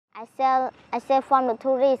I sell from the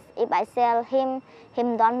tourist. If I sell him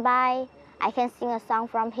don't buy, I can sing a song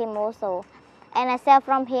from him also. And I sell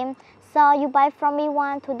from him. So you buy from me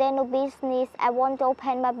one, today no business. I want to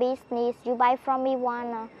open my business. You buy from me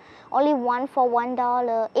one, only one for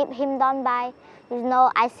 $1. If him don't buy,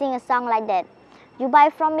 I sing a song like that. You buy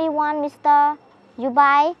from me one, mister. You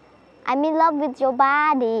buy. I'm in love with your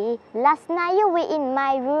body. Last night you were in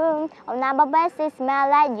my room. On number basis, smell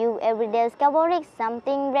like you. Every day discovering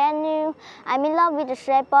something brand new. I'm in love with the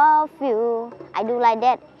shape of you. I do like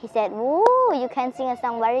that. He said, "Woo, you can sing a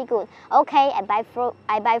song very good. Okay, I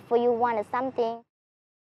buy for you one or something."